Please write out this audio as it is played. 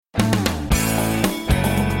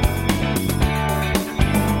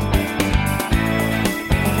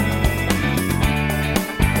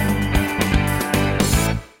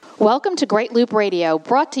Welcome to Great Loop Radio,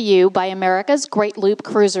 brought to you by America's Great Loop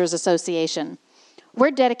Cruisers Association.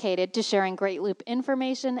 We're dedicated to sharing Great Loop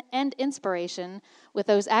information and inspiration with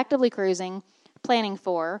those actively cruising, planning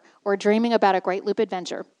for, or dreaming about a Great Loop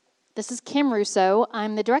adventure. This is Kim Russo.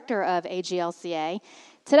 I'm the director of AGLCA.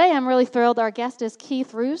 Today I'm really thrilled. Our guest is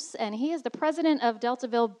Keith Ruse, and he is the president of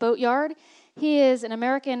Deltaville Boatyard. He is an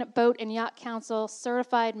American Boat and Yacht Council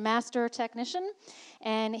certified master technician,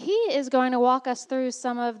 and he is going to walk us through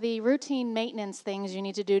some of the routine maintenance things you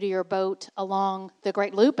need to do to your boat along the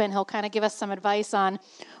Great Loop, and he'll kind of give us some advice on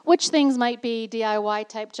which things might be DIY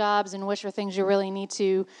type jobs and which are things you really need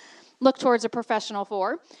to look towards a professional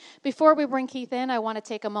for. Before we bring Keith in, I want to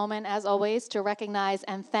take a moment, as always, to recognize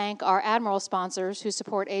and thank our Admiral sponsors who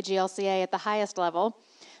support AGLCA at the highest level.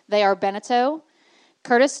 They are Beneteau,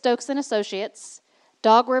 Curtis Stokes and Associates,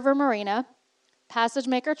 Dog River Marina, Passage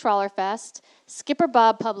Maker Trawler Fest, Skipper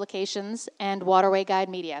Bob Publications, and Waterway Guide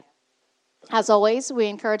Media. As always, we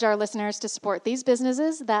encourage our listeners to support these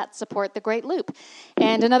businesses that support the Great Loop.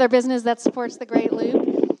 And another business that supports the Great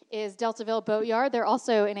Loop is Deltaville Boatyard. They're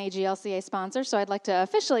also an AGLCA sponsor, so I'd like to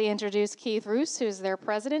officially introduce Keith Ruse, who's their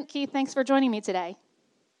president. Keith, thanks for joining me today.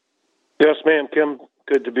 Yes, ma'am, Kim.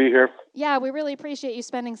 Good to be here. Yeah, we really appreciate you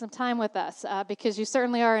spending some time with us because you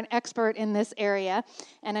certainly are an expert in this area,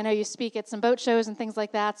 and I know you speak at some boat shows and things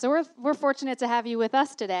like that, so we're fortunate to have you with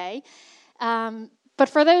us today. But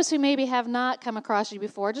for those who maybe have not come across you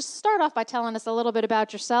before, just start off by telling us a little bit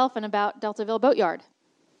about yourself and about Deltaville Boatyard.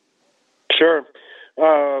 Sure.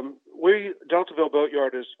 Deltaville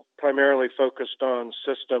Boatyard is primarily focused on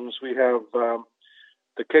systems. We have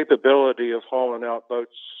the capability of hauling out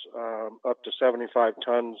boats up to 75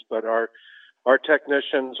 tons, but our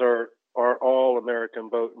technicians are all American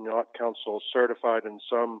Boat and Yacht Council certified in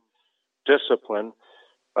some discipline,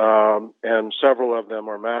 and several of them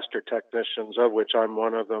are master technicians, of which I'm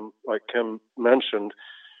one of them, like Kim mentioned.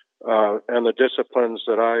 And the disciplines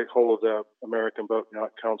that I hold the American Boat and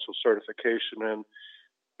Yacht Council certification in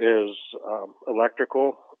is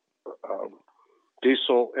electrical,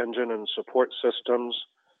 diesel engine and support systems,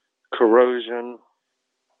 corrosion,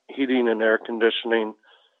 heating and air conditioning,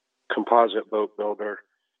 composite boat builder,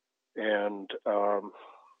 and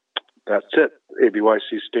that's it.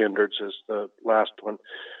 ABYC standards is the last one,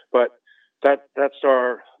 but those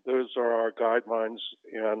are our guidelines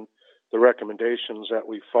and the recommendations that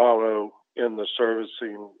we follow in the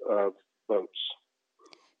servicing of boats.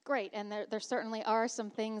 Great, and there certainly are some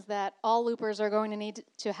things that all loopers are going to need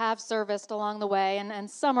to have serviced along the way, and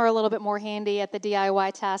some are a little bit more handy at the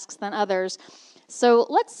DIY tasks than others. So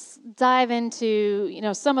let's dive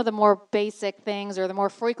into some of the more basic things or the more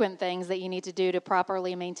frequent things that you need to do to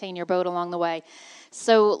properly maintain your boat along the way.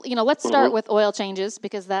 So let's start with oil changes,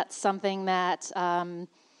 because that's something that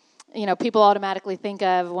people automatically think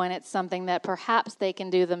of when it's something that perhaps they can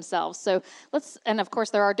do themselves. So and of course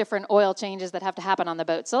there are different oil changes that have to happen on the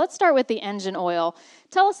boat. So let's start with the engine oil.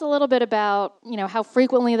 Tell us a little bit about, how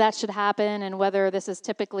frequently that should happen and whether this is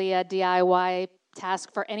typically a DIY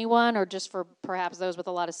task for anyone or just for perhaps those with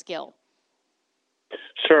a lot of skill.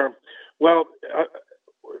 Sure. Well,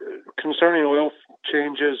 concerning oil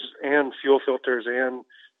changes and fuel filters and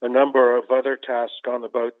a number of other tasks on the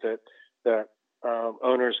boat that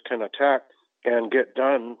owners can attack and get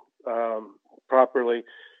done properly,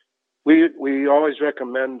 we always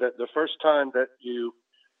recommend that the first time that you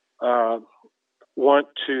want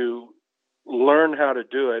to learn how to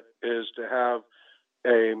do it is to have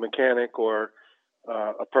a mechanic or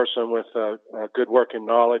a person with a good working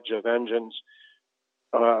knowledge of engines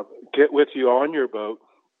get with you on your boat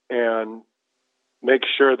and make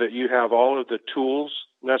sure that you have all of the tools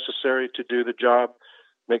necessary to do the job.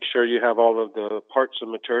 Make sure you have all of the parts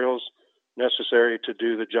and materials necessary to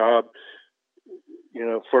do the job.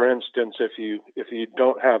 For instance, if you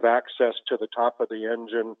don't have access to the top of the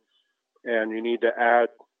engine and you need to add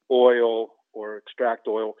oil or extract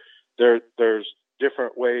oil, there's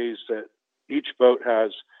different ways that each boat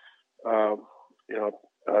has,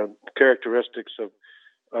 characteristics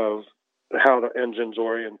of how the engine's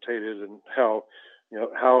orientated and how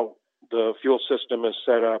the fuel system is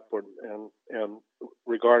set up, and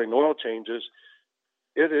regarding oil changes,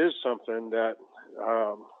 it is something that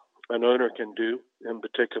an owner can do. In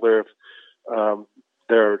particular, if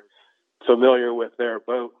they're familiar with their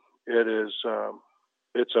boat,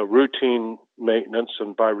 it's a routine maintenance,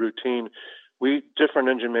 and by routine, different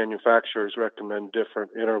engine manufacturers recommend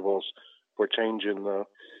different intervals for changing the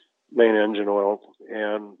main engine oil,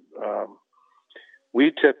 and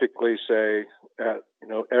we typically say at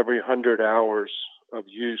every 100 hours of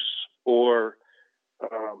use or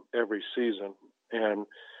every season. And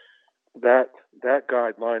that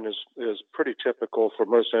guideline is pretty typical for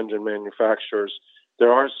most engine manufacturers.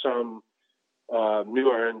 There are some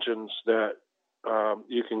newer engines that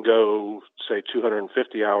you can go, say,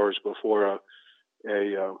 250 hours before a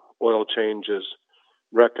oil change is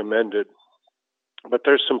recommended. But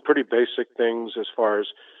there's some pretty basic things as far as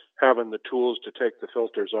having the tools to take the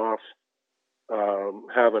filters off,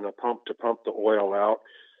 having a pump to pump the oil out.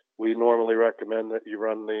 We normally recommend that you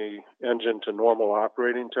run the engine to normal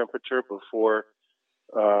operating temperature before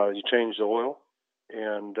you change the oil.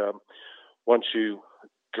 And once you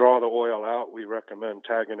draw the oil out, we recommend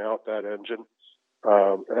tagging out that engine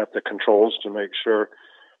at the controls to make sure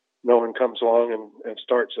no one comes along and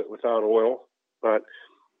starts it without oil. But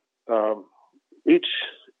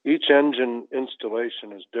each engine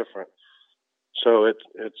installation is different. So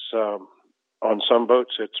it's on some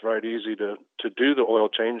boats it's right easy to do the oil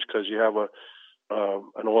change because you have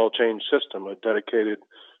an oil change system, a dedicated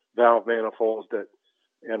valve manifold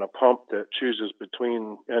and a pump that chooses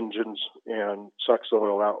between engines and sucks the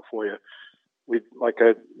oil out for you. Like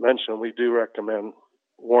I mentioned, we do recommend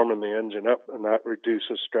warming the engine up, and that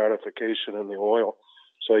reduces stratification in the oil.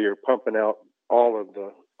 So you're pumping out all of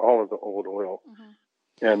the old oil,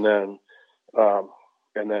 and then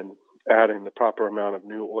adding the proper amount of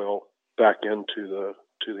new oil back into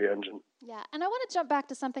the engine. Yeah, and I want to jump back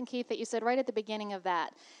to something, Keith, that you said right at the beginning of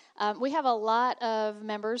that. We have a lot of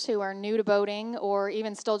members who are new to boating or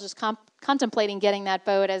even still just contemplating getting that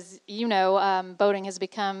boat. As you know, boating has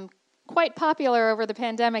become quite popular over the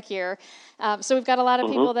pandemic here. So we've got a lot of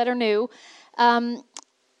people that are new. And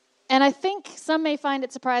I think some may find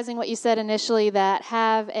it surprising what you said initially, that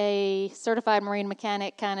have a certified marine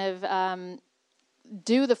mechanic kind of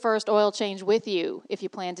do the first oil change with you if you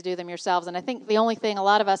plan to do them yourselves. And I think the only thing a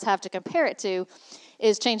lot of us have to compare it to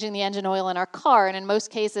is changing the engine oil in our car. And in most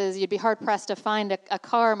cases, you'd be hard-pressed to find a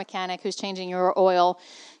car mechanic who's changing your oil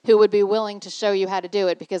who would be willing to show you how to do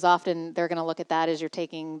it, because often they're going to look at that as you're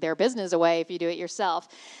taking their business away if you do it yourself.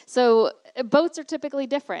 So boats are typically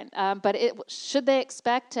different, but should they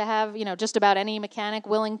expect to have, just about any mechanic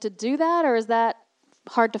willing to do that, or is that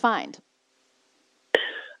hard to find?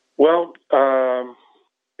 Well,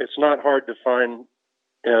 it's not hard to find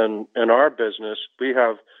in our business. We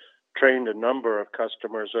have trained a number of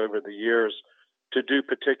customers over the years to do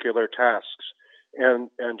particular tasks. And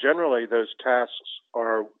generally those tasks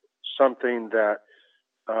are something that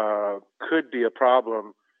could be a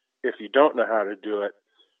problem if you don't know how to do it.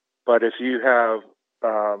 But if you have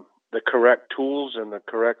the correct tools and the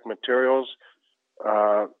correct materials,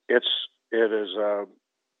 it is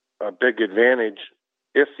a big advantage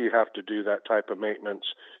if you have to do that type of maintenance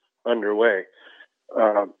underway.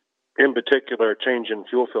 In particular, changing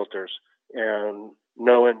fuel filters and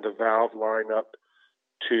knowing the valve lineup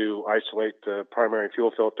to isolate the primary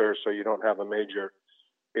fuel filter so you don't have a major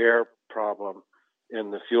air problem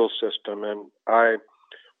in the fuel system. And I'm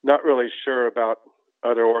not really sure about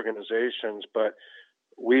other organizations, but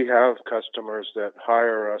we have customers that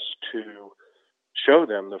hire us to show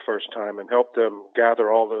them the first time and help them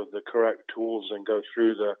gather all of the correct tools and go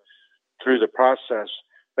through the process.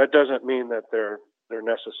 That doesn't mean that they're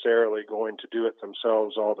necessarily going to do it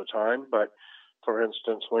themselves all the time, but for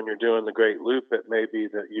instance, when you're doing the Great Loop, it may be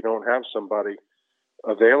that you don't have somebody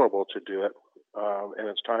available to do it, and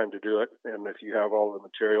it's time to do it. And if you have all the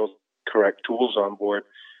materials, correct tools on board,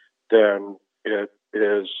 then it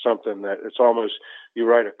is something that it's almost, you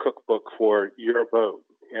write a cookbook for your boat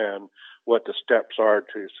and what the steps are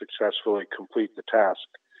to successfully complete the task.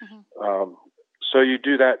 So you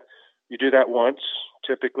do that once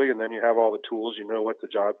typically, and then you have all the tools, you know what the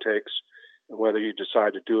job takes, and whether you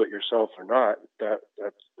decide to do it yourself or not,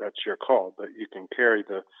 that's your call. But you can carry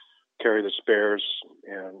the spares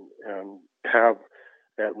and have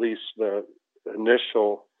at least the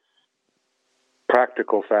initial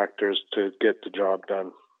practical factors to get the job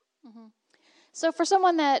done. So for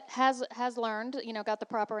someone that has learned, got the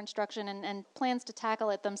proper instruction and plans to tackle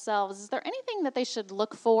it themselves, is there anything that they should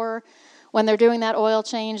look for when they're doing that oil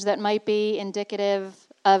change that might be indicative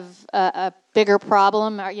of a bigger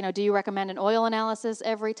problem? Or, do you recommend an oil analysis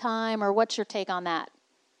every time, or what's your take on that?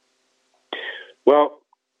 Well,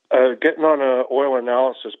 getting on an oil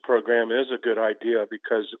analysis program is a good idea,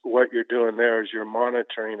 because what you're doing there is you're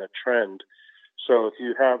monitoring a trend. So if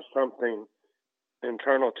you have something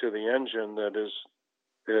internal to the engine that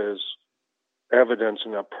is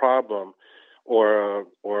evidencing a problem, or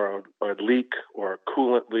a leak, or a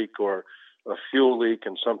coolant leak, or a fuel leak,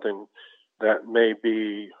 and something that may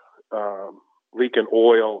be leaking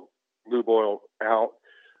oil, lube oil out,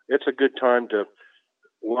 it's a good time to,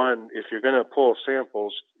 one, if you're going to pull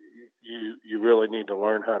samples, you really need to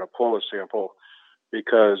learn how to pull a sample,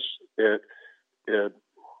 because the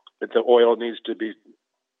oil needs to be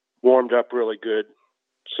warmed up really good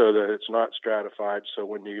so that it's not stratified. So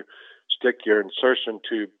when you stick your insertion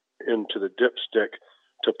tube into the dipstick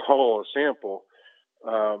to pull a sample,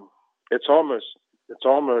 it's almost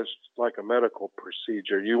like a medical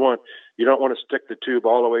procedure. You don't want to stick the tube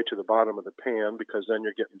all the way to the bottom of the pan, because then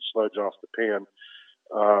you're getting sludge off the pan.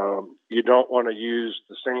 You don't want to use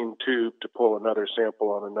the same tube to pull another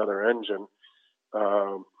sample on another engine.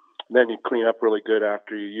 Then you clean up really good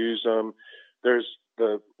after you use them. There's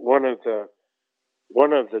one of the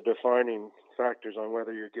defining factors on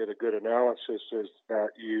whether you get a good analysis is that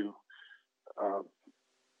you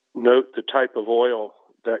note the type of oil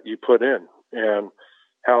that you put in and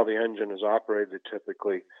how the engine is operated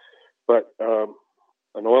typically. But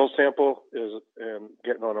an oil sample and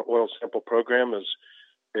getting on an oil sample program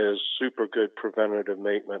is super good preventative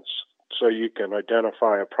maintenance. So you can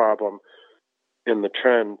identify a problem in the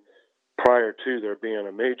trend prior to there being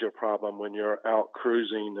a major problem when you're out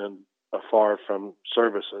cruising and afar from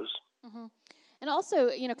services. Mm-hmm. And also,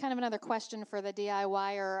 kind of another question for the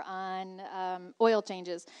DIYer on oil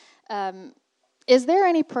changes. Is there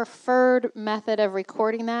any preferred method of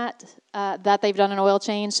recording that they've done an oil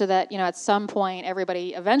change, so that, at some point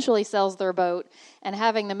everybody eventually sells their boat, and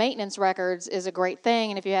having the maintenance records is a great thing.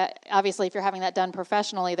 And if you're having that done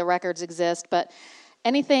professionally, the records exist. But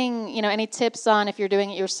anything, any tips on, if you're doing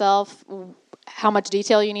it yourself, how much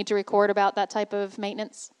detail you need to record about that type of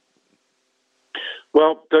maintenance?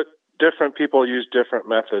 Well, the different people use different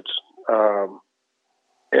methods,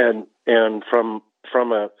 and from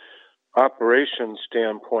a operations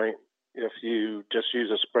standpoint, if you just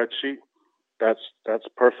use a spreadsheet, that's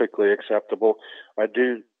perfectly acceptable. I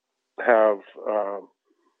do have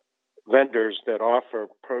vendors that offer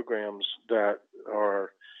programs that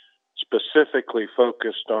are specifically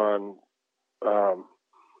focused on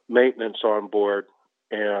maintenance on board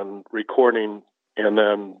and recording, and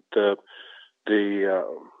then the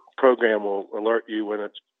program will alert you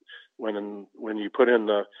when you put in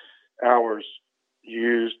the hours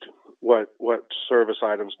used, what service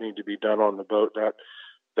items need to be done on the boat.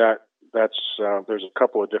 That's there's a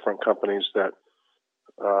couple of different companies that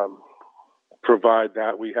provide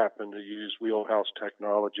that. We happen to use Wheelhouse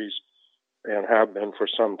Technologies and have been for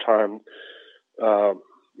some time.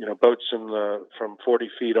 Boats from 40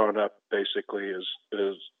 feet on up basically is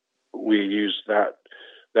we use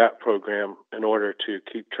that program in order to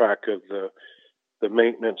keep track of the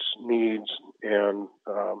maintenance needs and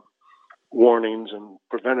warnings and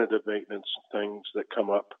preventative maintenance things that come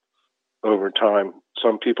up over time.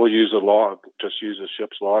 Some people use just use a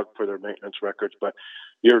ship's log for their maintenance records, but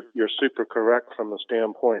you're super correct from the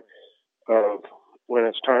standpoint of when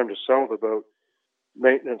it's time to sell the boat,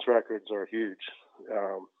 maintenance records are huge.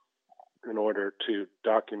 In order to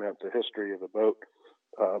document the history of the boat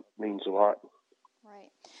means a lot.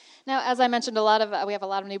 Right. Now, as I mentioned, we have a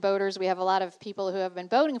lot of new boaters. We have a lot of people who have been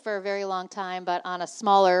boating for a very long time, but on a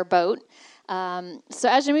smaller boat. So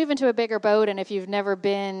as you move into a bigger boat, and if you've never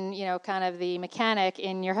been, kind of the mechanic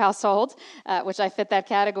in your household, which I fit that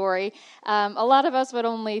category, a lot of us would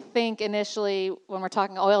only think initially when we're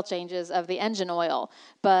talking oil changes of the engine oil.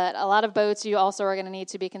 But a lot of boats, you also are going to need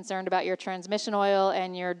to be concerned about your transmission oil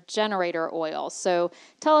and your generator oil. So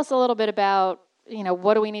tell us a little bit about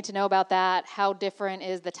what do we need to know about that? How different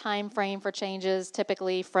is the time frame for changes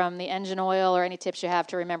typically from the engine oil, or any tips you have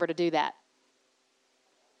to remember to do that?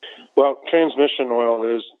 Well, transmission oil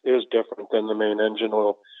is different than the main engine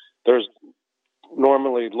oil. There's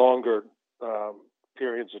normally longer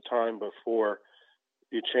periods of time before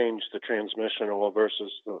you change the transmission oil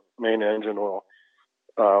versus the main engine oil.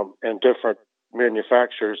 And different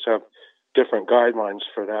manufacturers have different guidelines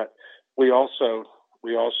for that. We also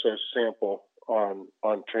sample on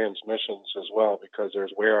transmissions as well, because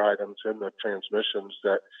there's wear items in the transmissions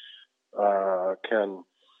that can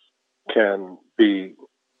be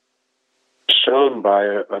shown by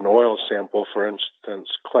an oil sample. For instance,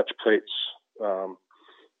 clutch plates,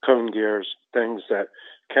 cone gears, things that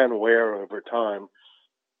can wear over time.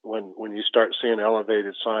 When you start seeing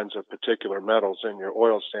elevated signs of particular metals in your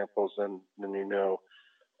oil samples, then you know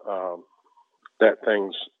that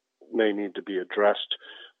things may need to be addressed.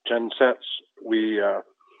 Gensets,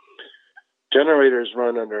 generators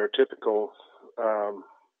run under a typical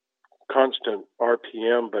constant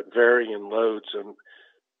RPM, but vary in loads, and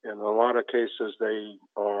in a lot of cases they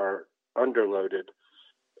are underloaded.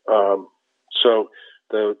 So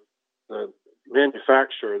the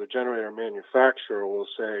manufacturer, the generator manufacturer, will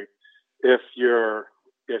say if you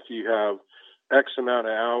have X amount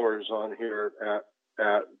of hours on here at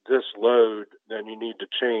at this load, then you need to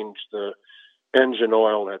change the engine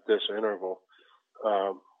oil at this interval.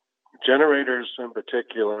 Generators in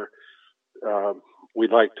particular,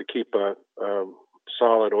 we'd like to keep a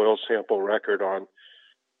solid oil sample record on,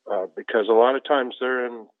 because a lot of times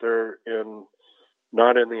they're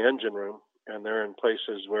not in the engine room, and they're in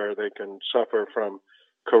places where they can suffer from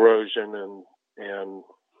corrosion and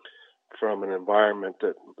from an environment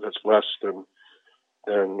that's less than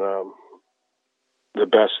the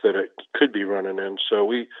best that it could be running in. So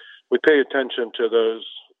we pay attention to those,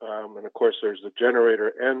 and of course there's the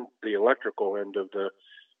generator and the electrical end of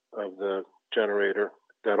the generator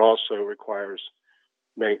that also requires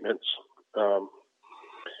maintenance.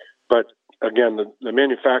 But again, the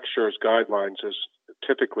manufacturer's guidelines is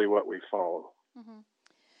typically what we follow. Mm-hmm.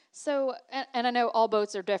 So, and I know all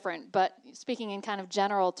boats are different, but speaking in kind of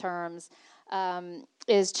general terms,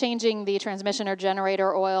 is changing the transmission or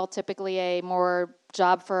generator oil typically a more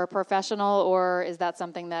job for a professional, or is that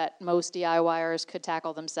something that most DIYers could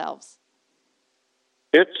tackle themselves?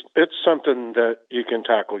 It's something that you can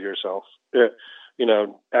tackle yourself.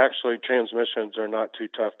 Actually transmissions are not too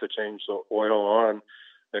tough to change the oil on,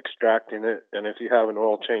 extracting it, and if you have an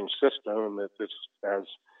oil change system, it's as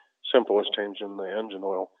simple as changing the engine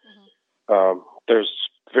oil. Mm-hmm. There's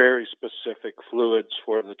very specific fluids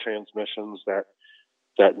for the transmissions that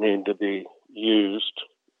need to be used,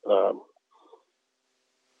 and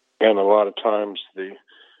a lot of times the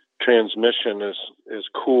transmission is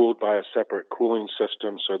cooled by a separate cooling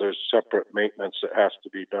system, so there's separate maintenance that has to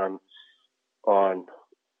be done on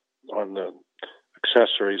the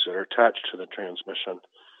accessories that are attached to the transmission.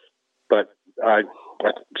 But I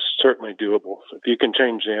certainly doable. If you can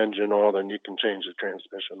change the engine oil, then you can change the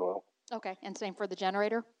transmission oil. Okay, and same for the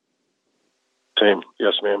generator? Same,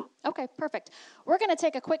 yes, ma'am. Okay, perfect. We're going to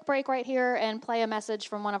take a quick break right here and play a message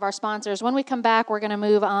from one of our sponsors. When we come back, we're going to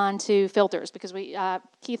move on to filters, because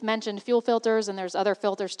Keith mentioned fuel filters, and there's other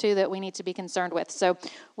filters too that we need to be concerned with. So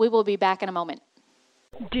we will be back in a moment.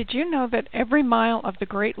 Did you know that every mile of the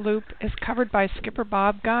Great Loop is covered by Skipper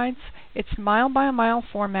Bob guides? Its mile-by-mile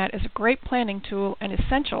format is a great planning tool and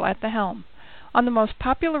essential at the helm. On the most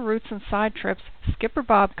popular routes and side trips, Skipper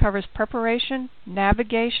Bob covers preparation,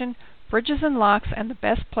 navigation, bridges and locks, and the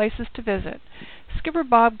best places to visit. Skipper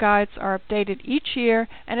Bob guides are updated each year,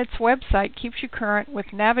 and its website keeps you current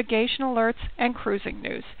with navigation alerts and cruising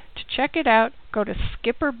news. To check it out, go to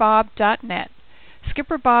skipperbob.net.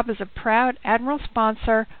 Skipper Bob is a proud Admiral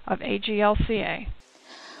sponsor of AGLCA.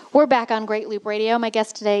 We're back on Great Loop Radio. My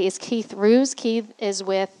guest today is Keith Ruse. Keith is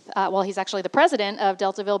with, he's actually the president of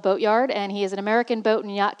Deltaville Boatyard, and he is an American Boat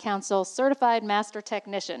and Yacht Council certified master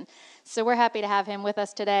technician. So we're happy to have him with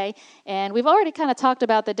us today. And we've already kind of talked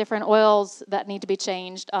about the different oils that need to be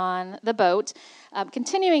changed on the boat.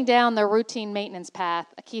 Continuing down the routine maintenance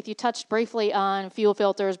path, Keith, you touched briefly on fuel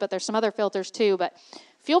filters, but there's some other filters too. But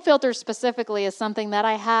fuel filters specifically is something that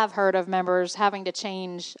I have heard of members having to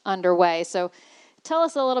change underway. So tell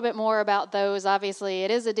us a little bit more about those. Obviously,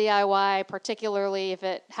 it is a DIY, particularly if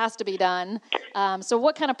it has to be done. So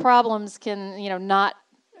what kind of problems can, not,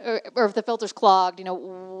 or if the filter's clogged,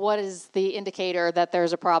 what is the indicator that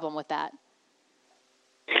there's a problem with that?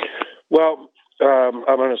 Well, I'm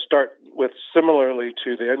going to start with, similarly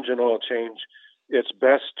to the engine oil change, it's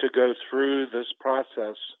best to go through this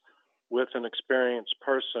process with an experienced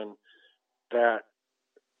person that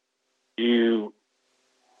you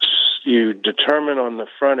determine on the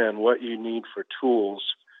front end what you need for tools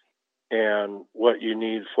and what you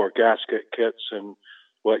need for gasket kits and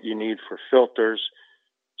what you need for filters.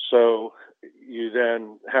 So you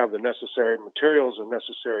then have the necessary materials and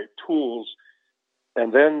necessary tools,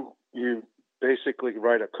 and then you basically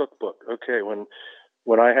write a cookbook. Okay,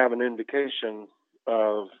 when I have an indication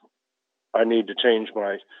of I need to change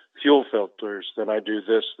my fuel filters, then I do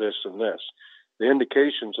this, this, and this. The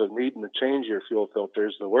indications of needing to change your fuel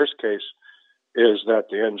filters, the worst case is that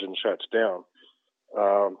the engine shuts down.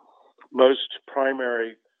 Most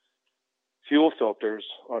primary fuel filters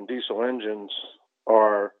on diesel engines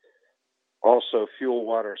are also fuel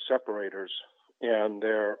water separators, and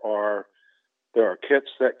there are kits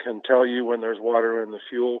that can tell you when there's water in the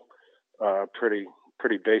fuel, pretty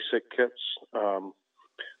basic kits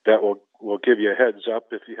that will give you a heads up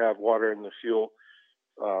if you have water in the fuel.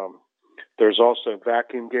 There's also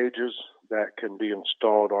vacuum gauges that can be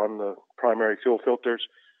installed on the primary fuel filters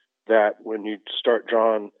that when you start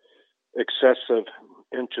drawing excessive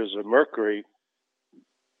inches of mercury,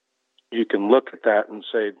 you can look at that and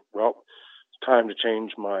say, well, it's time to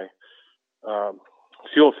change my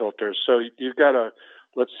fuel filters. So you've got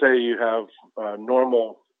let's say you have a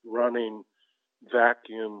normal running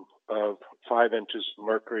vacuum of 5 inches of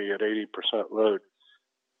mercury at 80% load,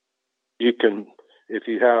 you can, if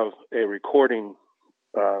you have a recording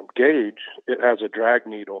gauge, it has a drag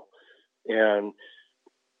needle, and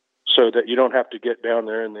so that you don't have to get down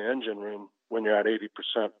there in the engine room when you're at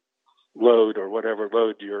 80% load or whatever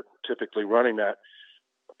load you're typically running at.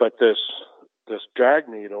 But this drag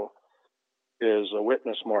needle is a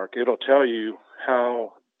witness mark. It'll tell you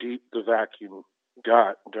how deep the vacuum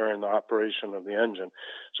got during the operation of the engine.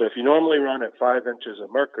 So if you normally run at 5 inches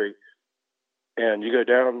of mercury and you go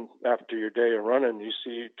down after your day of running, you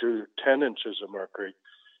see you drew 10 inches of mercury,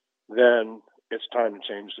 then it's time to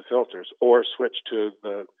change the filters or switch to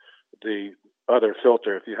the other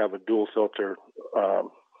filter if you have a dual filter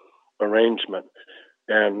arrangement,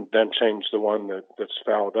 and then change the one that's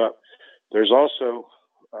fouled up. There's also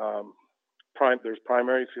there's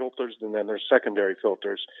primary filters, and then there's secondary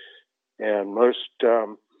filters. And most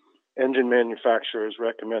engine manufacturers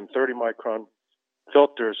recommend 30 micron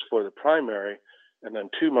filters for the primary and then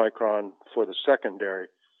 2 micron for the secondary.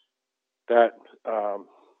 That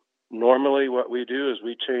normally what we do is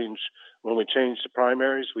when we change the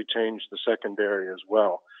primaries, we change the secondary as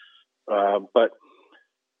well. But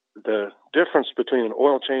the difference between an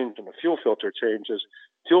oil change and a fuel filter change is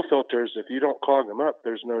fuel filters, if you don't clog them up,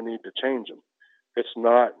 there's no need to change them.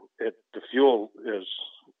 The fuel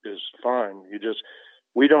is fine.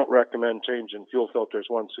 We don't recommend changing fuel filters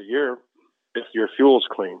once a year if your fuel's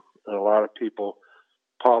clean. And a lot of people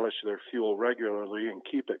polish their fuel regularly and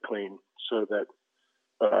keep it clean so that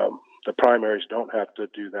the primaries don't have to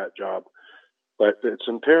do that job. But it's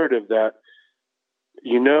imperative that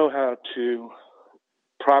you know how to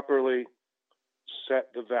properly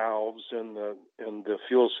set the valves in the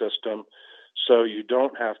fuel system so you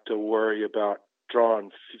don't have to worry about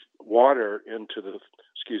drawing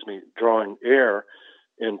drawing air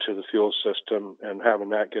into the fuel system and having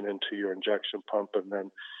that get into your injection pump and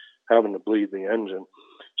then having to bleed the engine.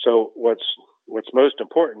 So what's most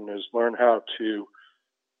important is learn how to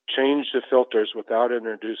change the filters without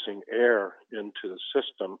introducing air into the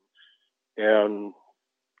system, and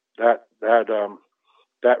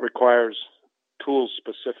that requires tools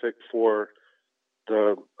specific for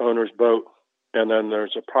the owner's boat. And then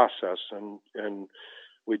there's a process, and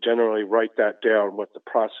we generally write that down, what the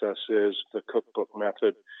process is, the cookbook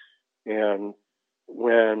method. And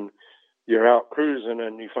when you're out cruising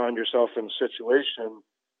and you find yourself in a situation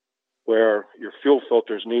where your fuel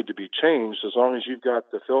filters need to be changed, as long as you've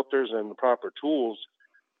got the filters and the proper tools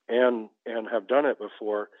and have done it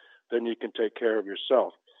before, then you can take care of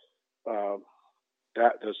yourself.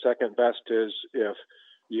 The second best is if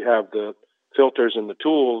you have the filters and the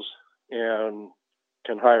tools and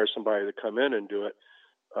can hire somebody to come in and do it.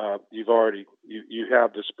 You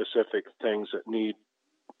have the specific things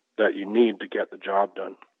that you need to get the job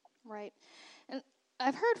done. Right. And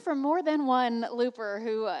I've heard from more than one looper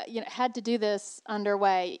who had to do this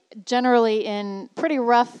underway, generally in pretty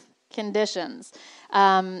rough conditions.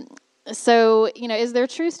 So, is there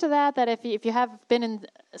truth to that if you have been in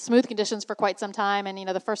smooth conditions for quite some time and,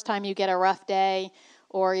 the first time you get a rough day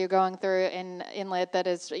or you're going through an inlet that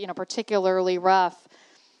is, particularly rough,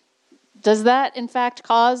 does that, in fact,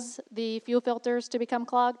 cause the fuel filters to become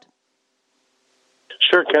clogged?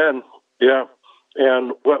 Sure can, yeah.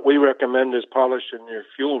 And what we recommend is polishing your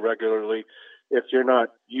fuel regularly if you're not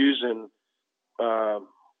using the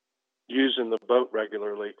boat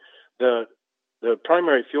regularly. The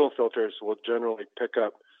primary fuel filters will generally pick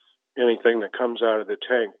up anything that comes out of the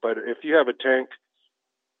tank. But if you have a tank,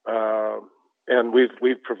 and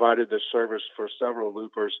we've provided this service for several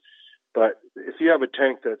loopers, but if you have a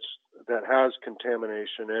tank that has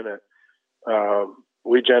contamination in it,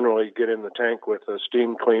 we generally get in the tank with a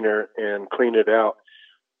steam cleaner and clean it out.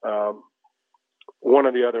 One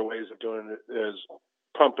of the other ways of doing it is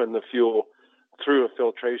pumping the fuel through a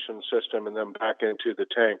filtration system and then back into the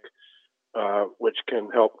tank, which can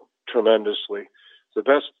help tremendously. The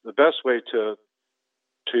best way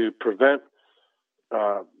to prevent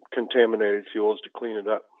contaminated fuel is to clean it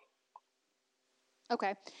up.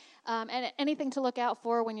 Okay. And anything to look out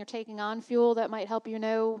for when you're taking on fuel that might help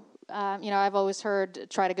I've always heard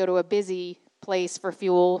try to go to a busy place for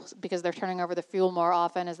fuel because they're turning over the fuel more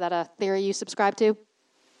often. Is that a theory you subscribe to?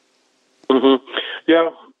 Mm-hmm. Yeah,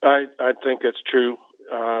 I think it's true.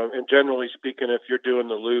 And generally speaking, if you're doing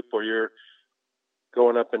the loop or you're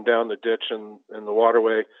going up and down the ditch and the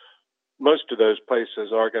waterway, most of those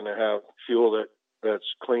places are going to have fuel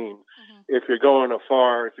that's clean. Mm-hmm. If you're going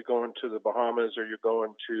afar, if you're going to the Bahamas or you're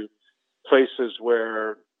going to places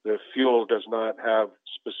where the fuel does not have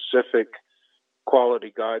specific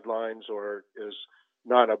quality guidelines or is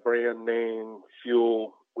not a brand name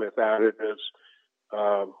fuel with additives.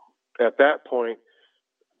 At that point,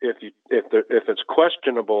 if it's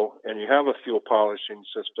questionable and you have a fuel polishing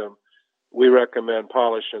system, we recommend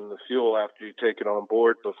polishing the fuel after you take it on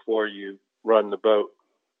board before you run the boat,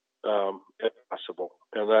 if possible.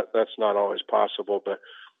 And that's not always possible, but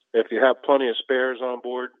if you have plenty of spares on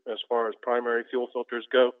board as far as primary fuel filters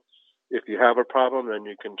go, if you have a problem, then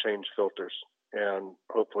you can change filters, and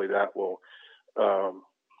hopefully that will,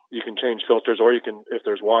 you can change filters, or you can, if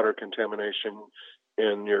there's water contamination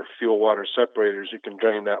in your fuel water separators, you can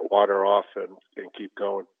drain that water off and keep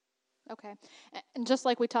going. Okay. And just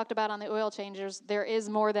like we talked about on the oil changers, there is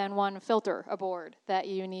more than one filter aboard that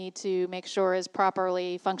you need to make sure is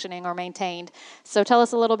properly functioning or maintained. So tell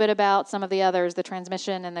us a little bit about some of the others, the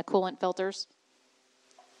transmission and the coolant filters.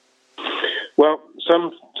 Well,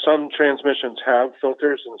 some transmissions have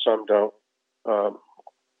filters and some don't.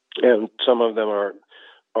 And some of them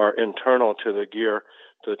are internal to the gear,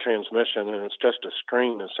 to the transmission, and it's just a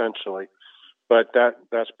screen essentially. But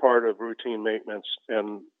that's part of routine maintenance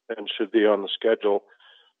and should be on the schedule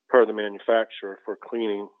per the manufacturer for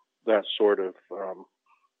cleaning that sort of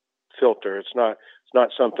filter. It's not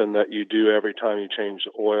something that you do every time you change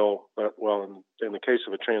the oil. But, well, in the case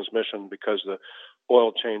of a transmission, because the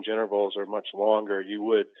oil change intervals are much longer, you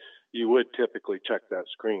would typically check that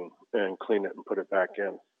screen and clean it and put it back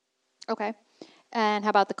in. Okay. And how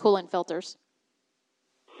about the coolant filters?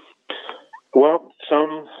 Well,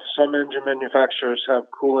 some engine manufacturers have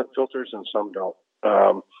coolant filters and some don't.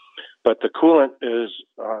 But the coolant is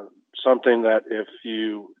something that if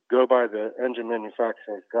you go by the engine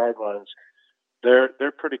manufacturer's guidelines,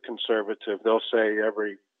 they're pretty conservative. They'll say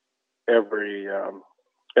every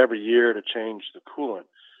year to change the coolant.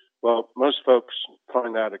 Well, most folks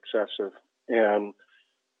find that excessive, and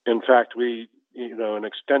in fact, in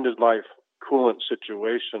extended life coolant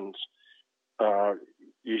situations,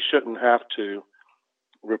 you shouldn't have to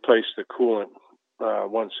replace the coolant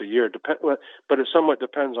once a year. But it somewhat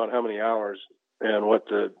depends on how many hours and what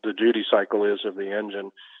the duty cycle is of the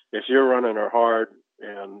engine. If you're running her hard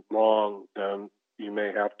and long, then you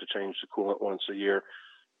may have to change the coolant once a year.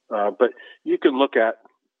 But you can look at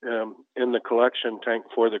in the collection tank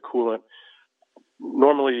for the coolant.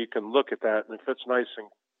 Normally, you can look at that, and if it's nice and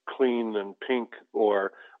clean and pink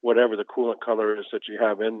or whatever the coolant color is that you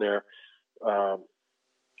have in there,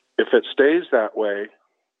 if it stays that way,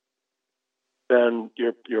 then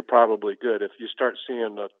you're probably good. If you start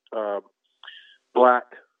seeing a black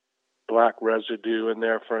residue in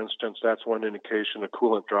there, for instance, that's one indication of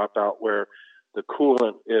coolant dropout, where the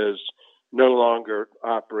coolant is no longer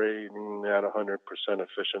operating at 100%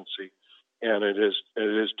 efficiency, and it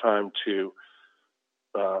is time to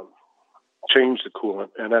change the coolant.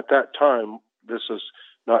 And at that time, this is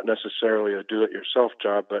not necessarily a do-it-yourself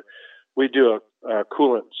job, but we do a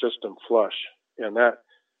coolant system flush, and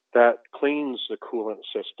that cleans the coolant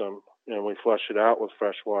system, and we flush it out with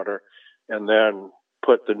fresh water and then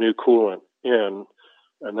put the new coolant in.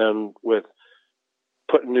 And then with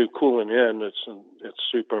putting new coolant in, it's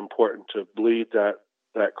super important to bleed that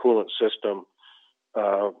coolant system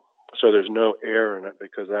so there's no air in it,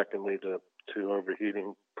 because that can lead to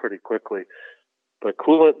overheating pretty quickly. But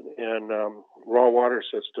coolant and raw water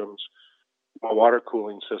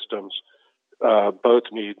cooling systems, both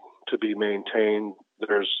need to be maintained.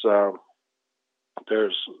 There's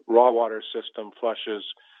raw water system flushes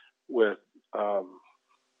with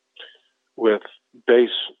base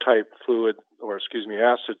type fluid,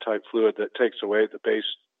 acid type fluid that takes away the base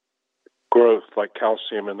growth, like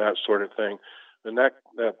calcium and that sort of thing. And that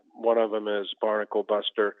one of them is Barnacle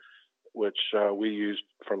Buster, which we used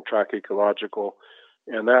from Track Ecological,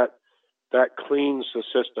 and that cleans the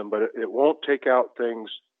system, but it won't take out things,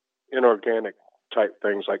 inorganic type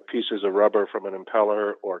things like pieces of rubber from an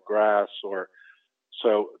impeller or grass, or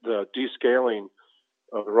so the descaling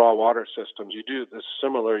of the raw water systems. You do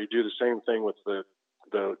the same thing with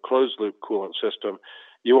the closed loop coolant system.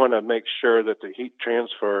 You want to make sure that the heat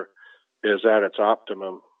transfer is at its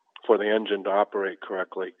optimum for the engine to operate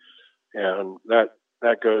correctly, and that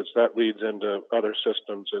leads into other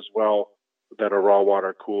systems as well that are raw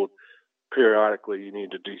water cooled. Periodically, you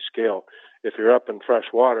need to descale. If you're up in fresh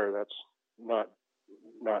water, that's not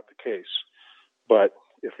the case. But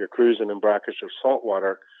if you're cruising in brackish or salt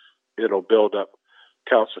water, it'll build up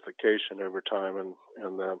calcification over time,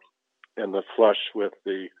 and the flush with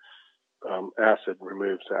the acid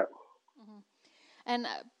removes that. Mm-hmm. And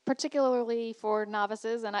particularly for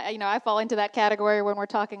novices, and I fall into that category when we're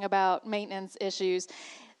talking about maintenance issues,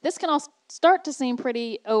 this can all start to seem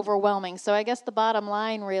pretty overwhelming. So I guess the bottom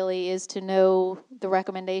line really is to know the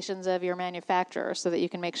recommendations of your manufacturer so that you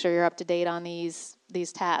can make sure you're up to date on these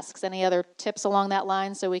these tasks. Any other tips along that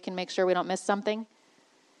line so we can make sure we don't miss something?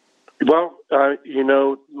 Well,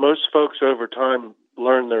 most folks over time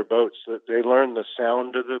learn their boats. They learn the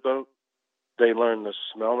sound of the boat. They learn the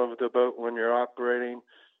smell of the boat when you're operating.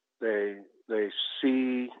 They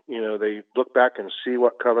see, they look back and see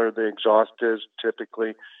what color the exhaust is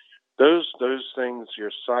typically. Those things,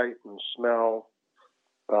 your sight and smell,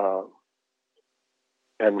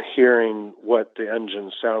 and hearing what the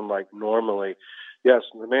engines sound like normally. Yes,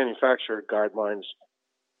 the manufacturer guidelines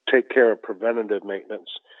take care of preventative maintenance.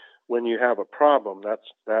 When you have a problem,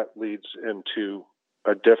 that leads into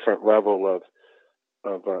a different level of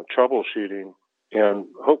troubleshooting. And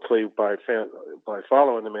hopefully by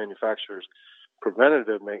following the manufacturer's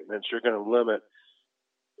preventative maintenance, you're going to limit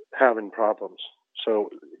having problems. So,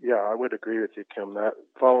 yeah, I would agree with you, Kim, that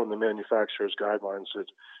following the manufacturer's guidelines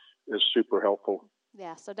is super helpful.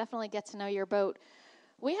 Yeah, so definitely get to know your boat.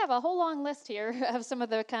 We have a whole long list here of some of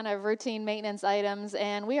the kind of routine maintenance items,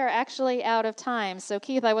 and we are actually out of time. So,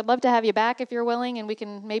 Keith, I would love to have you back if you're willing, and we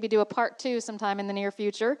can maybe do a part 2 sometime in the near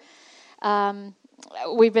future.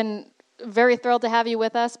 We've been very thrilled to have you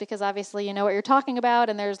with us because obviously you know what you're talking about,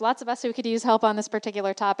 and there's lots of us who could use help on this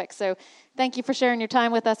particular topic. So thank you for sharing your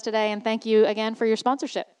time with us today, and thank you again for your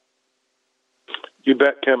sponsorship. You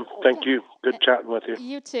bet, Kim. Thank you. Good chatting with you.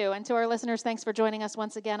 You too. And to our listeners, thanks for joining us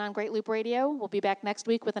once again on Great Loop Radio. We'll be back next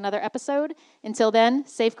week with another episode. Until then,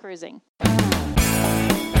 safe cruising.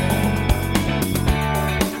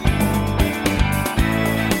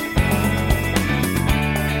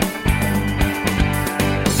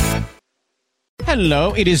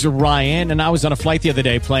 Hello, it is Ryan, and I was on a flight the other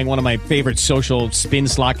day playing one of my favorite social spin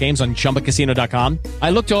slot games on ChumbaCasino.com. I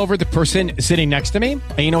looked over at the person sitting next to me,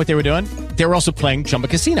 and you know what they were doing? They were also playing Chumba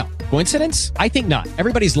Casino. Coincidence? I think not.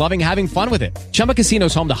 Everybody's loving having fun with it. Chumba Casino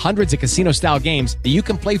is home to hundreds of casino-style games that you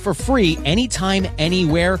can play for free anytime,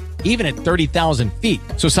 anywhere, even at 30,000 feet.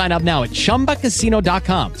 So sign up now at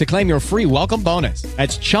ChumbaCasino.com to claim your free welcome bonus.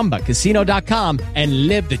 That's ChumbaCasino.com and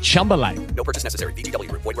live the Chumba life. No purchase necessary.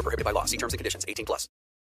 VGW. Void where prohibited by law. See terms and conditions. 18+.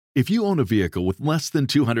 If you own a vehicle with less than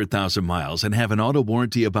 200,000 miles and have an auto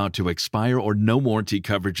warranty about to expire or no warranty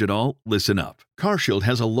coverage at all, listen up. CarShield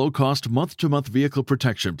has a low-cost month-to-month vehicle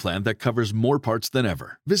protection plan that covers more parts than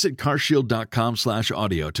ever. Visit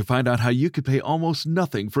carshield.com/audio to find out how you could pay almost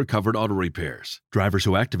nothing for covered auto repairs. Drivers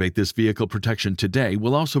who activate this vehicle protection today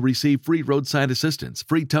will also receive free roadside assistance,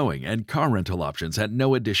 free towing, and car rental options at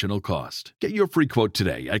no additional cost. Get your free quote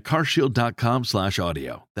today at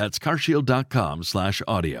carshield.com/audio. That's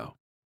carshield.com/audio.